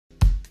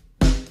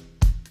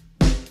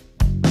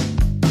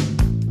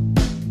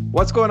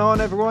What's going on,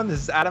 everyone?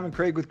 This is Adam and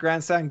Craig with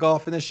Grandstand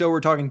Golf. In this show,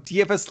 we're talking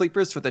DFS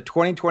Sleepers for the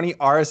 2020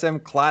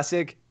 RSM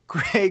Classic.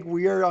 Craig,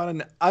 we are on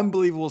an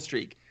unbelievable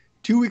streak.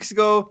 2 weeks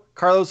ago,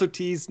 Carlos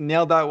Ortiz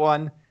nailed that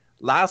one.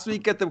 Last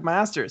week at the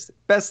Masters,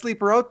 best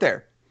sleeper out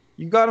there.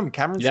 You got him,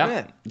 Cameron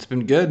Smith. It's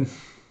been good.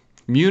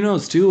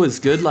 Munoz, too, was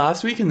good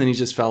last week, and then he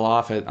just fell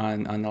off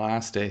on the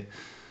last day.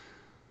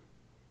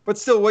 But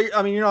still,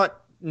 you're not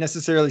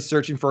necessarily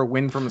searching for a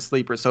win from a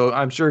sleeper, so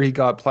I'm sure he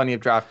got plenty of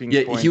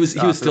DraftKings points. He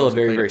was still a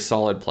very, very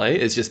solid play.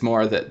 It's just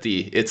more that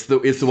it's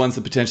the ones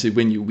that potentially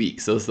win you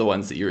weeks. Those are the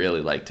ones that you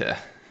really like to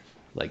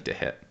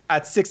hit.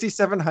 At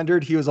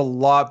 6,700, he was a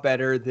lot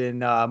better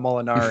than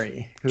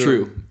Molinari.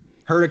 True.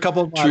 Heard a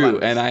couple of True,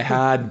 and I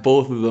had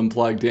both of them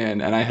plugged in,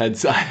 and I had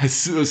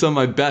some of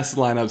my best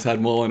lineups had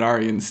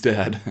Molinari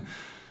instead.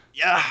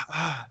 Yeah.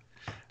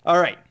 All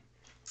right.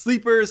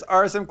 Sleepers,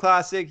 RSM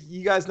Classic.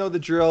 You guys know the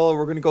drill.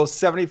 We're going to go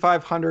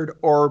 7,500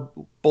 or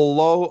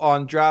below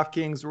on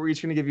DraftKings. We're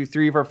each going to give you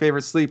three of our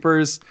favorite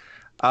sleepers.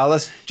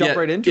 Let's jump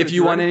right into it. If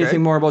you want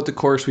anything more about the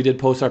course, we did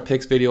post our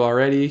picks video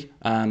already.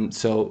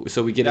 So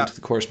we get into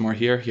the course more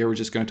here. Here we're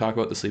just going to talk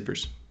about the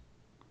sleepers.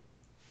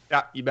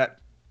 Yeah, you bet.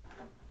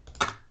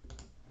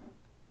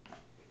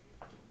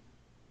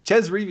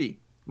 Chez Reavie,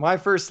 my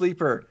first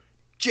sleeper.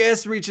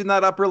 Just reaching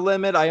that upper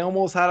limit. I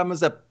almost had him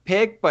as a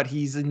pick, but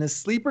he's in the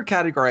sleeper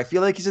category. I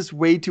feel like he's just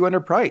way too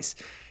underpriced.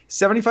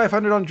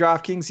 7,500 on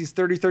DraftKings. He's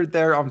 33rd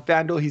there. On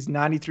FanDuel, he's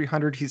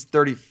 9,300. He's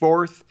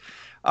 34th.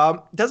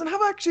 Doesn't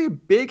have actually a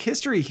big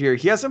history here.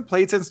 He hasn't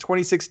played since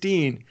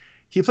 2016.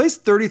 He plays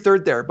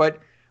 33rd there, but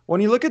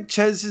when you look at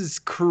Chez's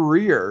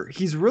career,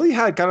 he's really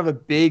had kind of a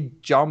big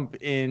jump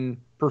in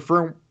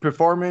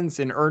performance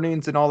and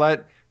earnings and all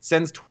that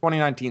since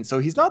 2019. So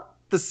he's not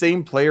the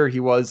same player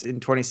he was in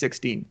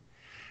 2016.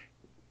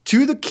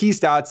 To the key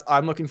stats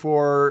I'm looking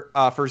for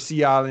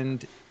Sea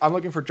Island, I'm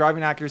looking for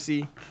driving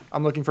accuracy.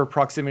 I'm looking for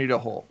proximity to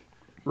hole.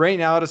 Right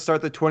now, to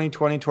start the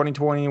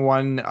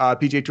 2020-2021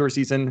 PGA Tour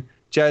season,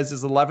 Chez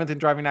is 11th in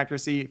driving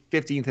accuracy,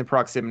 15th in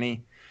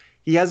proximity.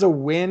 He has a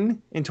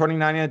win in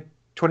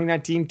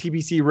 2019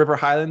 TPC River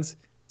Highlands.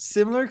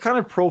 Similar kind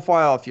of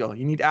profile, I feel.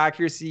 You need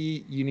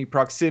accuracy, you need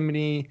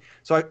proximity.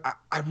 So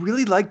I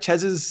really like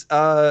Chez's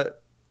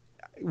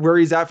where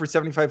he's at for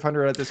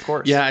 7,500 at this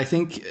course. Yeah, I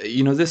think,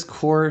 this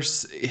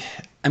course,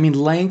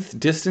 length,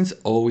 distance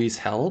always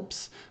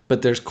helps,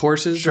 but there's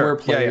courses where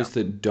players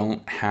that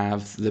don't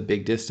have the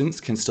big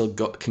distance can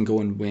go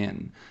and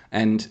win.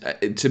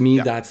 And to me,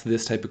 that's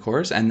this type of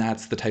course, and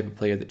that's the type of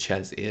player that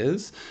Chez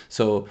is.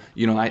 So,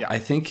 I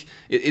think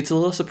it's a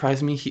little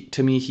surprising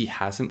to me he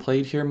hasn't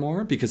played here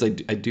more, because I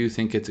do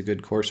think it's a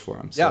good course for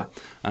him. So,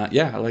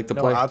 I like the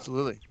play.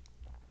 Absolutely.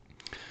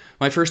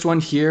 My first one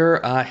here,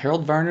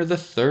 Harold Varner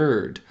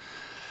III.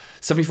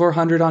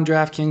 7,400 on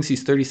DraftKings,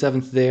 he's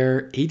 37th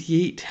there.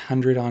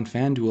 8,800 on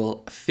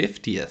FanDuel,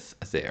 50th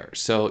there.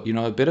 So,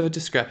 a bit of a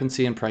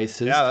discrepancy in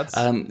prices. Yeah, that's...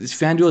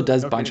 FanDuel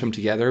does bunch them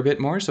together a bit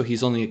more, so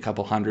he's only a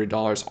couple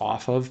 $100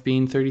 off of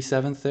being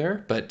 37th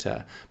there.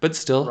 But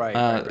still, right.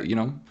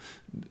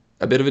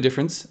 A bit of a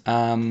difference.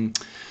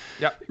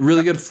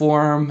 Really good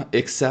form,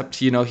 except,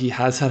 he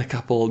has had a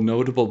couple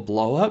notable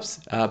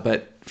blow-ups,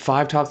 but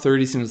 5 top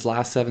 30s in his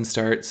last 7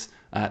 starts.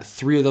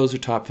 3 of those are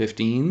top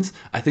 15s.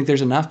 I think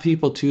there's enough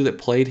people, too, that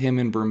played him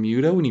in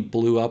Bermuda when he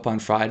blew up on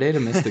Friday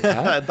to miss the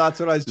cut. That's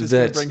what I was just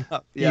going to bring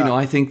up. Yeah.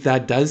 I think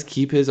that does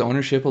keep his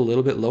ownership a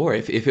little bit lower.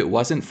 If it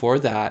wasn't for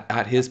that,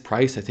 at his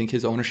price, I think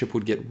his ownership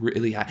would get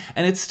really high.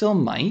 And it still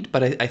might,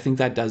 but I think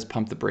that does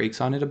pump the brakes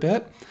on it a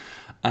bit.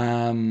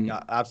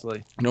 Yeah,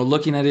 absolutely.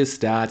 Looking at his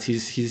stats,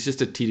 he's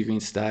just a tee to green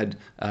stud.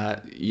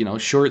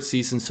 Short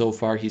season so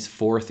far, he's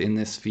 4th in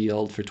this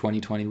field for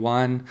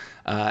 2021.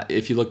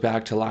 If you look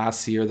back to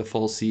last year, the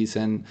full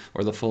season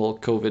or the full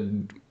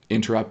COVID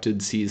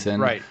interrupted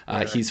season,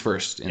 he's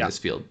first in this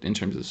field in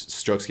terms of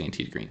strokes gained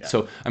tee to green. Yeah.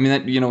 So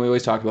that we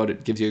always talk about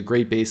it. Gives you a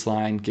great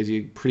baseline, gives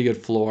you a pretty good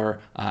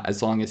floor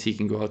as long as he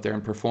can go out there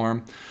and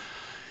perform.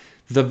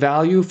 The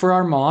value for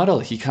our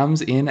model, he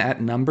comes in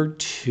at number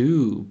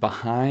 2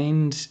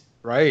 behind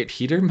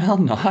Peter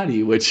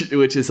Malnati,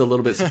 which is a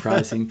little bit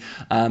surprising.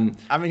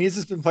 He's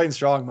just been playing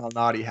strong.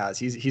 Malnati has.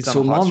 He's on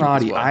so a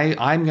hot streak Malnati. as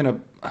well. I'm gonna,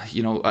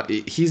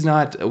 he's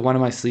not one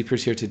of my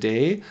sleepers here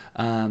today,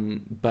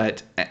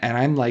 but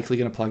I'm likely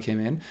gonna plug him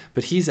in.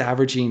 But he's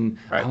averaging,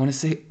 I want to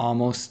say,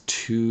 almost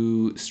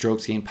 2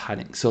 strokes gained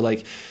putting. So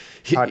I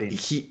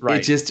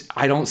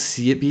don't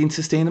see it being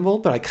sustainable,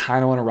 but I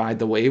kind of want to ride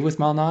the wave with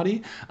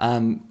Malnati.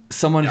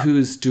 Someone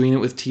who's doing it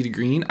with tee to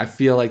green, I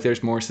feel like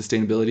there's more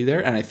sustainability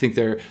there, and I think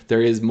there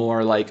is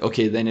more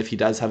then if he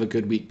does have a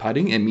good week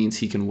putting, it means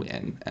he can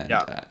win and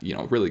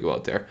really go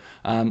out there.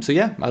 I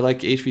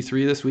like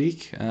HV3 this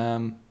week.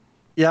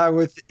 Yeah,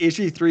 with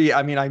HV3,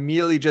 I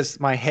immediately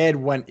my head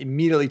went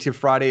immediately to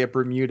Friday at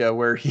Bermuda,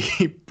 where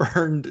he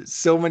burned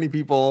so many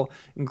people,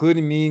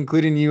 including me,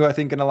 including you, I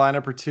think, in a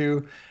lineup or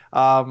two.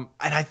 And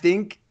I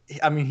think,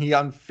 he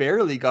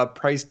unfairly got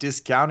price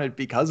discounted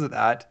because of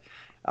that.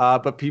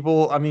 But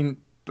people,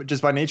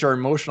 just by nature are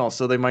emotional,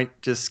 so they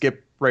might just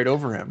skip right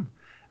over him.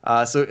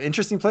 So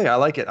interesting play. I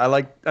like it.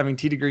 I mean,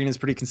 tee to green is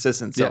pretty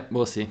consistent. So Yeah,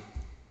 we'll see.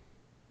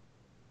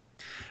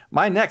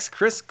 my next,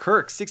 Chris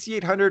Kirk,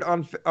 6,800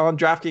 on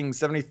DraftKings,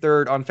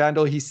 73rd on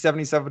FanDuel. He's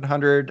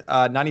 7,700,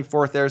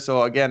 94th there.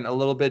 So again, a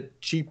little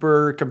bit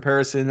cheaper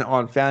comparison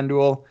on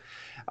FanDuel.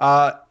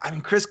 I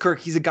mean, Chris Kirk,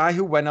 he's a guy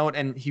who went out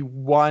and he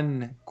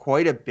won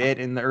quite a bit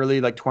in the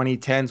early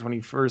 2010s when he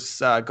first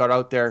got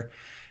out there.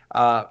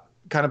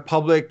 Kind of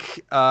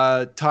public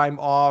time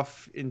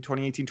off in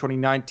 2018,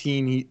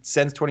 2019.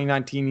 Since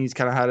 2019, he's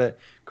kind of had a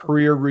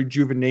career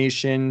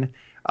rejuvenation.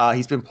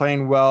 He's been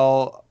playing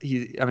well.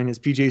 His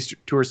PGA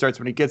Tour starts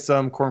when he gets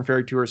them. Korn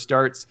Ferry Tour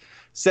starts.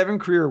 7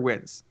 career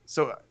wins.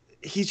 So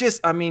he's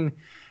just,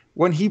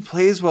 when he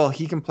plays well,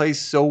 he can play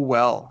so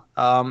well.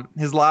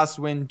 His last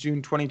win,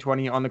 June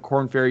 2020 on the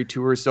Korn Ferry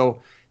Tour.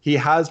 So he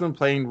has been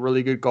playing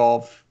really good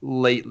golf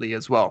lately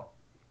as well.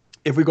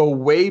 If we go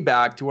way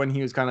back to when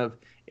he was kind of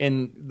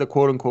in the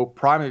quote unquote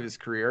prime of his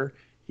career,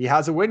 he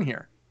has a win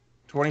here,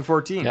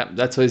 2014. Yeah,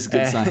 that's always a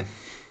good sign.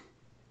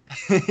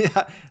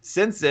 Yeah.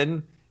 Since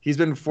then, he's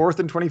been 4th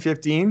in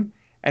 2015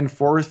 and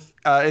 4th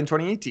in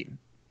 2018.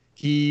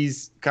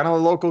 He's kind of a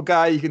local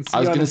guy. You can see. I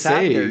was going to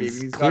say,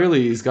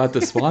 he's got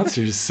the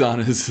sponsors on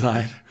his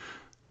side.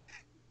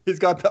 He's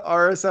got the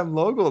RSM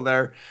logo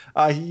there.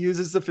 He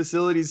uses the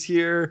facilities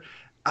here.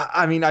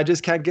 I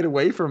just can't get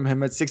away from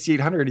him at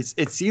 6,800.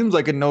 It seems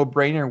like a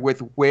no-brainer with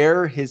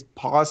where his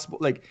possible,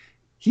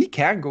 he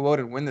can go out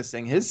and win this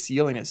thing. His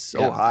ceiling is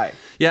so high.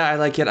 Yeah, I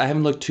like it. I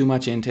haven't looked too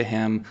much into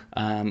him.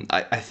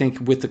 I think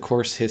with the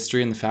course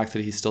history and the fact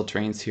that he still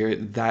trains here,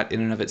 that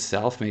in and of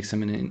itself makes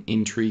him an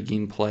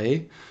intriguing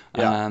play.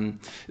 Yeah. And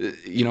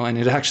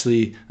it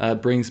actually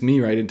brings me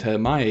right into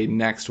my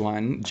next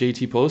one,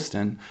 JT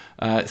Poston.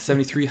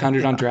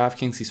 7,300 on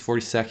DraftKings. He's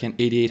 42nd.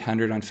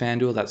 8,800 on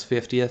FanDuel. That's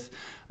 50th.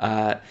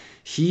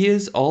 He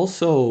is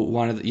also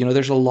one of the,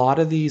 there's a lot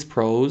of these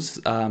pros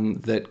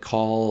that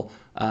call,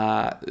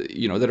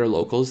 that are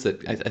locals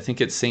that I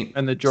think it's St.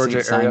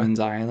 Simon's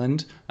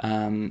Island.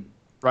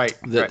 Right.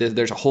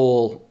 There's a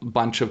whole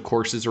bunch of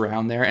courses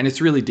around there. And it's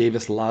really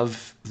Davis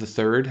Love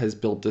III has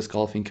built this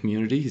golfing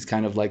community. He's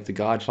kind of like the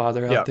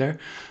godfather out there.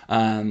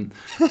 And,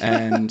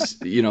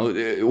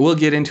 we'll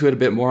get into it a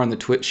bit more on the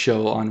Twitch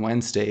show on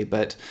Wednesday.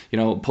 But,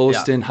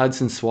 Poston,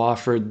 Hudson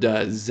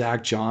Swafford,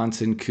 Zach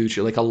Johnson,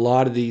 Kuchar, a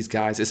lot of these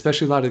guys,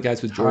 especially a lot of the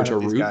guys with Georgia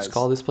roots,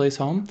 call this place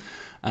home.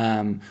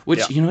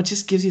 Which it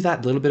just gives you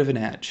that little bit of an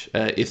edge.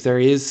 If there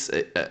is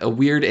a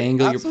weird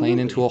angle you're playing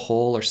into a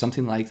hole or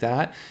something like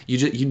that,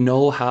 you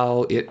know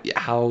how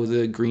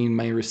the green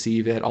may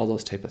receive it, all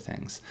those type of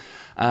things.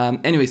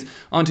 Anyways,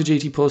 on to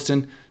JT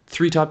Poston.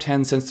 3 top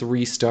 10 since the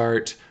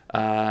restart.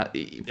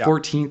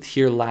 14th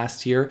here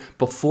last year.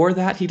 Before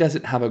that, he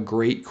doesn't have a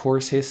great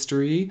course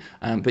history,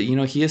 but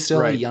he is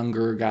still a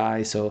younger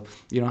guy, so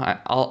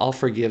I'll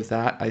forgive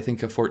that. I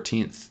think a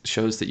 14th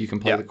shows that you can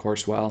play the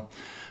course well.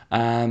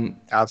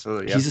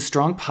 Absolutely. Yeah. He's a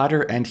strong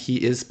putter and he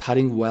is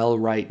putting well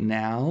right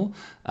now.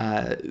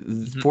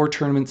 4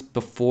 tournaments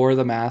before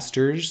the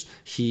Masters,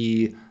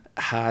 he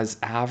has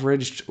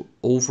averaged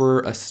over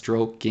a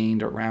stroke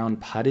gained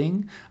around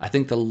putting. I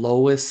think the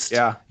lowest,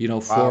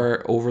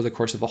 for over the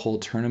course of a whole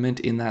tournament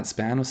in that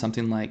span was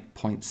something like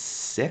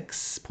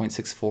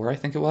 0.64, I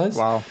think it was.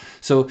 Wow.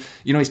 So,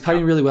 he's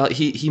putting really well.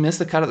 He missed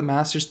the cut at the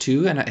Masters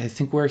too, and I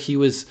think where he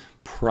was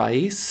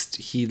priced,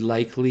 he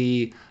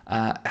likely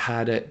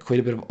had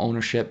quite a bit of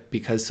ownership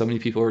because so many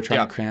people were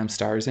trying to cram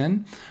stars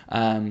in.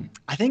 I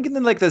think in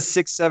the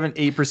 6, 7,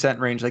 8%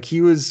 range.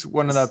 He was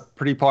one of the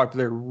pretty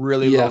popular,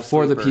 really low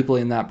for sleeper. The people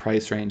in that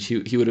price range,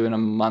 he would have been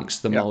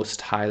amongst the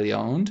most highly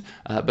owned.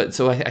 But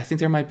so I think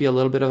there might be a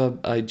little bit of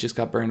I just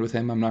got burned with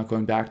him. I'm not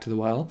going back to the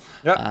well.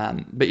 But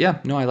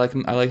I like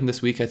him. I like him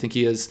this week. I think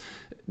he is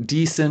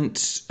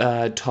decent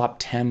top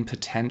 10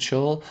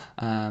 potential.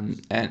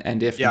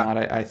 And if not,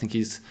 I think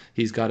he's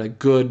got a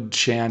good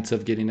chance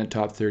of getting a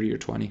top 30 or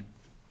 20.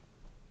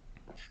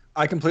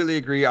 I completely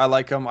agree. I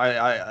like him.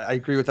 I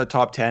agree with the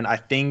top 10. I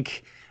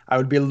think I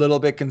would be a little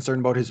bit concerned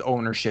about his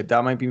ownership.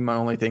 That might be my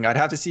only thing. I'd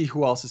have to see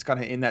who else is kind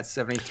of in that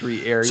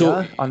 73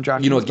 area on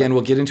DraftKings. Again,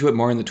 we'll get into it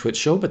more in the Twitch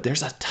show, but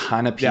there's a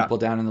ton of people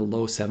down in the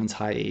low 7s,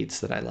 high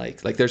 8s that I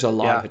like. There's a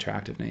lot of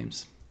attractive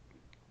names.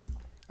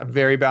 A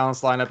very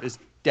balanced lineup is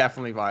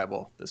definitely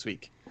viable this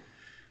week.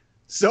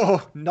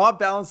 So not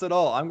balanced at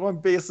all. I'm going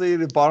basically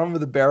the bottom of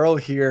the barrel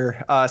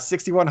here.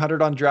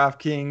 6,100 on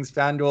DraftKings,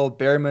 FanDuel,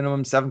 bare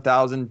minimum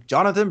 7,000.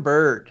 Jonathan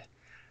Byrd.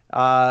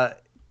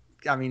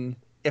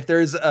 If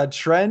there's a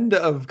trend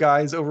of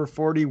guys over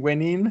 40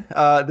 winning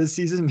this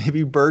season,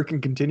 maybe Byrd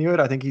can continue it.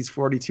 I think he's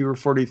 42 or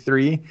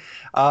 43.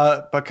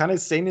 But kind of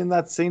staying in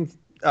that same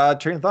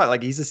train of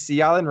thought. He's a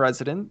Sea Island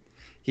resident.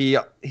 He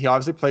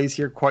obviously plays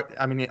here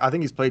I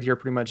think he's played here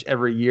pretty much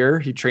every year.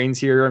 He trains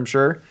here, I'm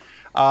sure.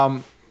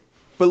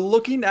 But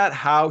looking at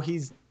how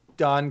he's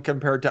done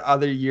compared to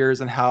other years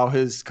and how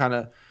his kind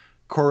of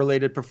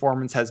correlated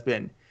performance has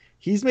been,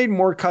 he's made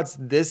more cuts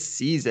this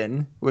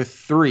season with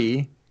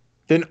 3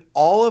 than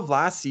all of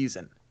last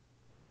season.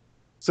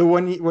 So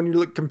when you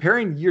look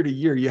comparing year to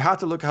year, you have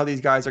to look how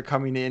these guys are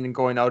coming in and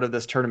going out of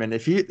this tournament.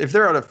 If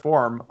they're out of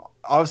form,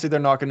 obviously they're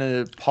not going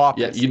to pop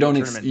Yeah, this in the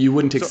tournament. you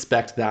wouldn't So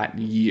expect that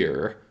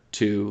year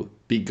to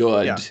be yeah,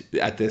 good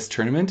at this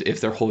tournament if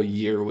their whole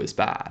year was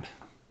bad.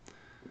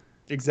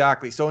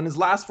 exactly. So in his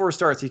last four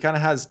starts, he kind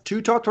of has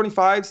two top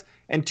 25s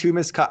and two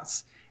missed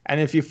cuts.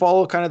 And if you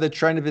follow kind of the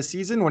trend of his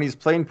season, when he's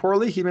playing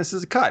poorly, he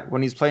misses a cut.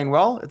 When he's playing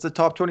well, it's a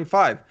top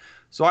 25.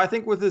 So I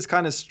think with his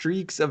kind of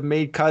streaks of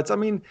made cuts, I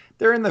mean,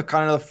 they're in the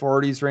kind of the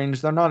 40s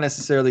range. They're not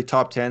necessarily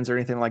top 10s or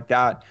anything like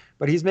that,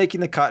 but he's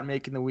making the cut,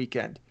 making the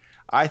weekend.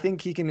 I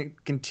think he can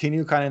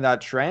continue kind of that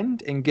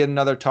trend and get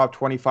another top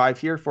 25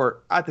 here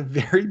for, at the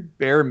very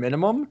bare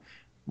minimum,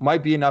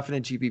 might be enough in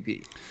a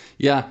GPP.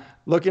 Yeah,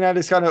 Looking at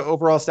his kind of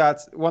overall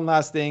stats, one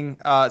last thing,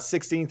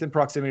 16th in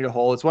proximity to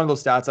hole. It's one of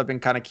those stats I've been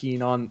kind of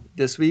keen on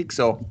this week,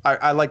 so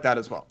I like that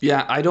as well.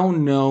 yeah, I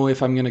don't know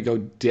if I'm going to go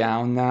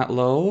down that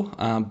low,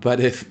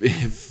 but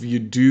if you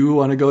do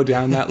want to go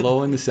down that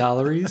low in the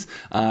salaries,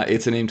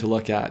 it's a name to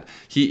look at.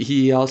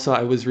 He also,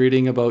 I was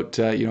reading about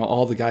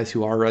all the guys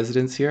who are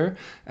residents here,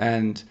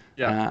 and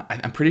Yeah.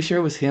 I'm pretty sure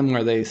it was him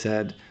where they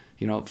said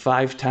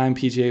 5-time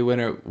PGA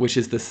winner, which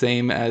is the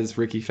same as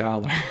Ricky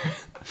Fowler.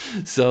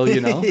 So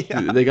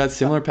Yeah. they got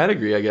similar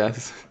pedgree, I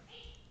guess.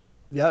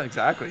 Yeah,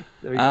 exactly.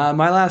 There you go.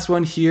 My last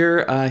one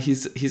here,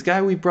 he's a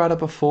guy we brought up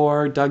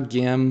before, Doug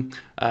Ghim,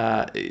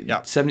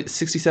 Yeah.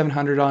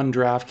 6,700 on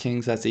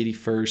DraftKings, that's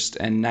 81st,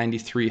 and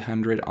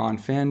 9,300 on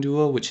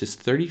FanDuel, which is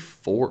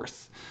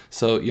 34th.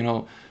 So,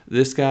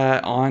 this guy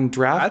on That's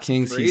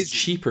DraftKings, crazy. he's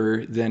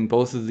cheaper than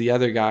both of the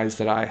other guys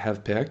that I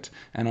have picked,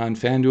 and on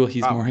FanDuel,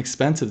 he's Wow. more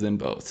expensive than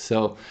both.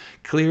 So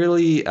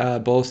clearly,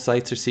 both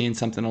sites are seeing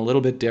something a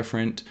little bit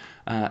different.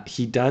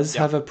 He does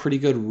Yeah. have a pretty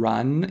good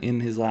run in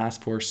his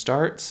last four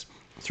starts.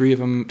 Three of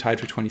them tied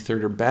for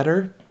 23rd or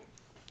better.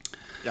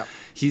 Yeah.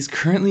 He's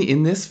currently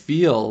in this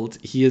field.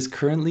 He is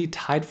currently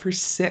tied for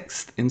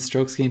sixth in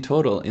strokes gained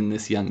total in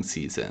this young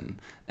season.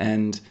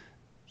 And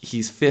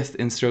he's fifth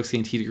in strokes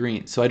gained tee to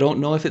green. So I don't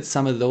know if it's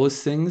some of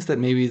those things that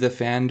maybe the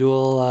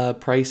FanDuel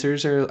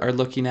pricers are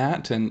looking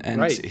at and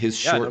Right.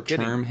 his Yeah, no kidding.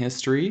 short-term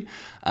history.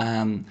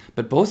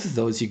 But both of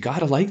those, you got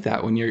to like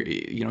that when you're,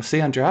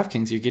 say on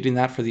DraftKings, you're getting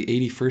that for the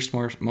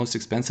 81st most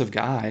expensive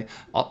guy.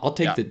 I'll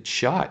take Yeah. the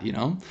shot,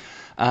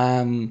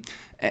 Um,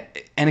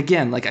 and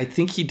again, like I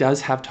think he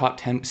does have top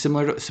 10,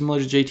 similar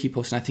to JT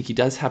Poston. I think he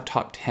does have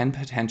top 10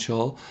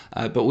 potential.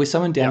 But with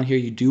someone down Yeah. here,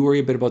 you do worry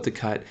a bit about the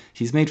cut.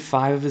 He's made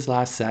 5 of his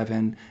last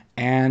 7,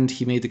 and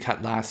he made the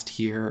cut last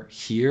year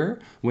here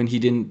when he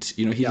didn't.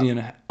 He Yeah.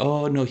 didn't.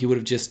 Oh no, he would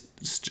have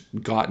just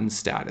gotten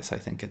status. I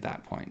think at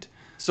that point.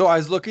 So I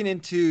was looking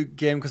into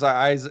Ghim because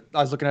I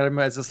was looking at him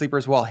as a sleeper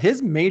as well.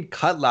 His made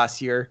cut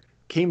last year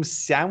came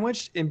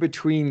sandwiched in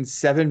between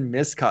 7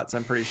 missed cuts,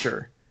 I'm pretty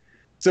sure.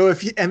 So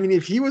if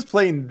he was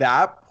playing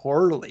that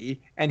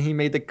poorly and he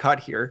made the cut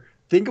here,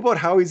 think about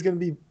how he's going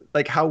to be,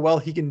 like how well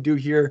he can do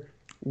here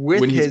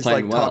with When he's his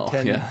playing like well, top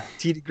 10 yeah.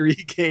 T degree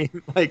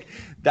game. Like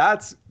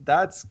that's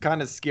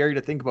kind of scary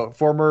to think about.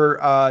 Former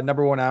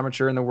number one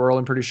amateur in the world,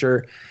 I'm pretty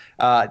sure.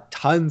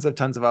 Tons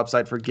of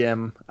upside for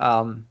Ghim.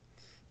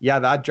 Yeah,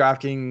 that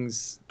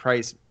DraftKings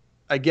price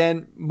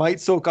again might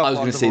soak up. I was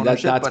going to lots of say that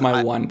ownership, that's but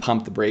my one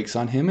pump the brakes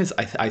on him is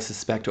I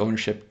suspect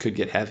ownership could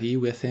get heavy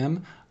with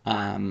him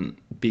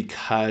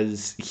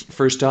because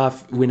first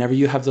off, whenever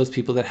you have those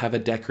people that have a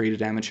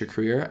decorated amateur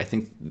career, I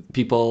think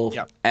people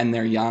Yeah. and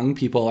they're young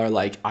people are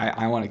like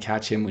I want to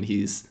catch him when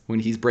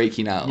he's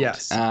breaking out.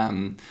 Yes.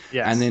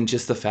 Yes. And then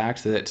just the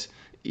fact that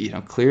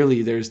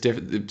clearly there's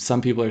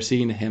some people are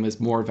seeing him as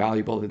more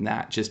valuable than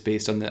that just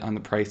based on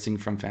the pricing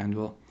from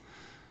FanDuel.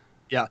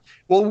 Yeah.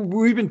 Well,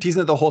 we've been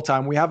teasing it the whole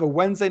time. We have a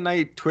Wednesday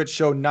night Twitch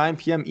show, 9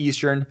 p.m.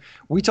 Eastern.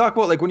 We talk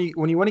about like when you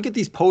want to get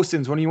these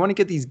postings, when you want to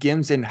get these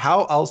Ghims in,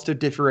 how else to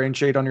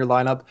differentiate on your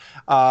lineup.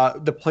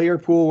 The player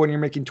pool when you're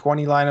making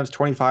 20 lineups,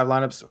 25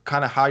 lineups,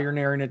 kind of how you're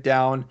narrowing it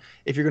down.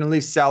 If you're going to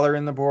leave salary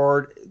in the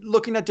board,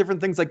 looking at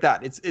different things like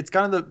that. It's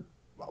kind of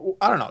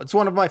I don't know. It's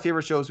one of my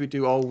favorite shows we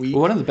do all week.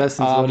 Well, one of the best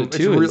things about it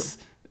too it's is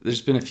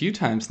there's been a few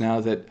times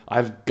now that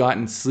I've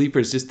gotten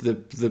sleepers, just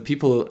the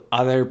people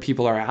other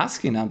people are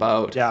asking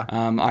about. Yeah.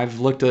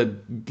 I've looked a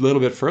little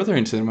bit further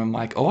into them. I'm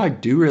like, oh, I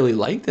do really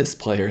like this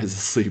player as a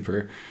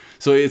sleeper.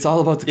 So it's all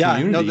about the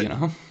community,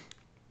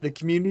 The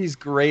community's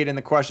great, and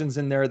the questions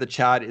in there, the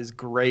chat is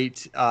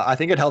great. I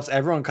think it helps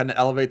everyone kind of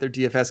elevate their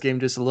DFS game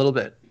just a little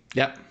bit.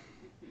 Yep.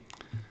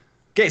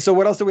 Okay, so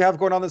what else do we have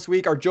going on this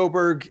week? Our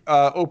Joburg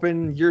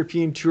Open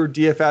European Tour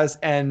DFS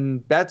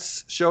and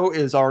bets show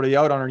is already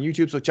out on our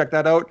YouTube, so check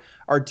that out.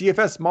 Our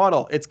DFS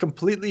model, it's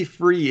completely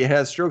free. It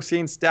has strokes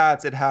gained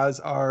stats. It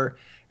has our,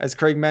 as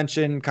Craig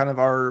mentioned, kind of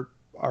our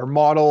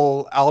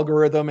model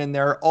algorithm in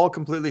there, all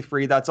completely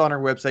free. That's on our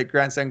website,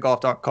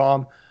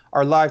 grandstandgolf.com.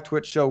 Our live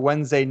Twitch show,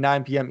 Wednesday,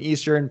 9 p.m.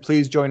 Eastern.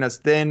 Please join us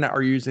then.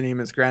 Our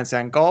username is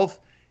Grandstand Golf.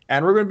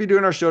 And we're going to be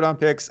doing our showdown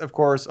picks, of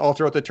course, all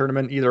throughout the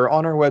tournament, either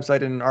on our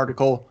website in an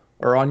article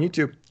or on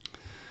YouTube.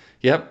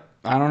 Yep.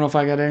 I don't know if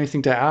I got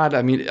anything to add.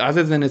 I mean,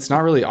 other than it's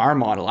not really our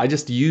model. I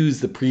just use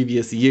the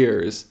previous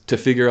years to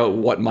figure out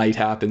what might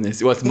happen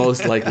what's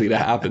most likely to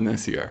happen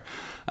this year.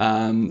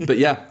 But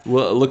yeah,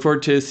 we'll look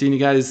forward to seeing you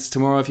guys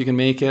tomorrow if you can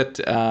make it.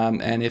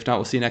 And if not,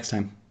 we'll see you next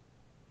time.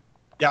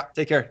 Yeah,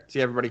 take care. See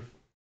you, everybody.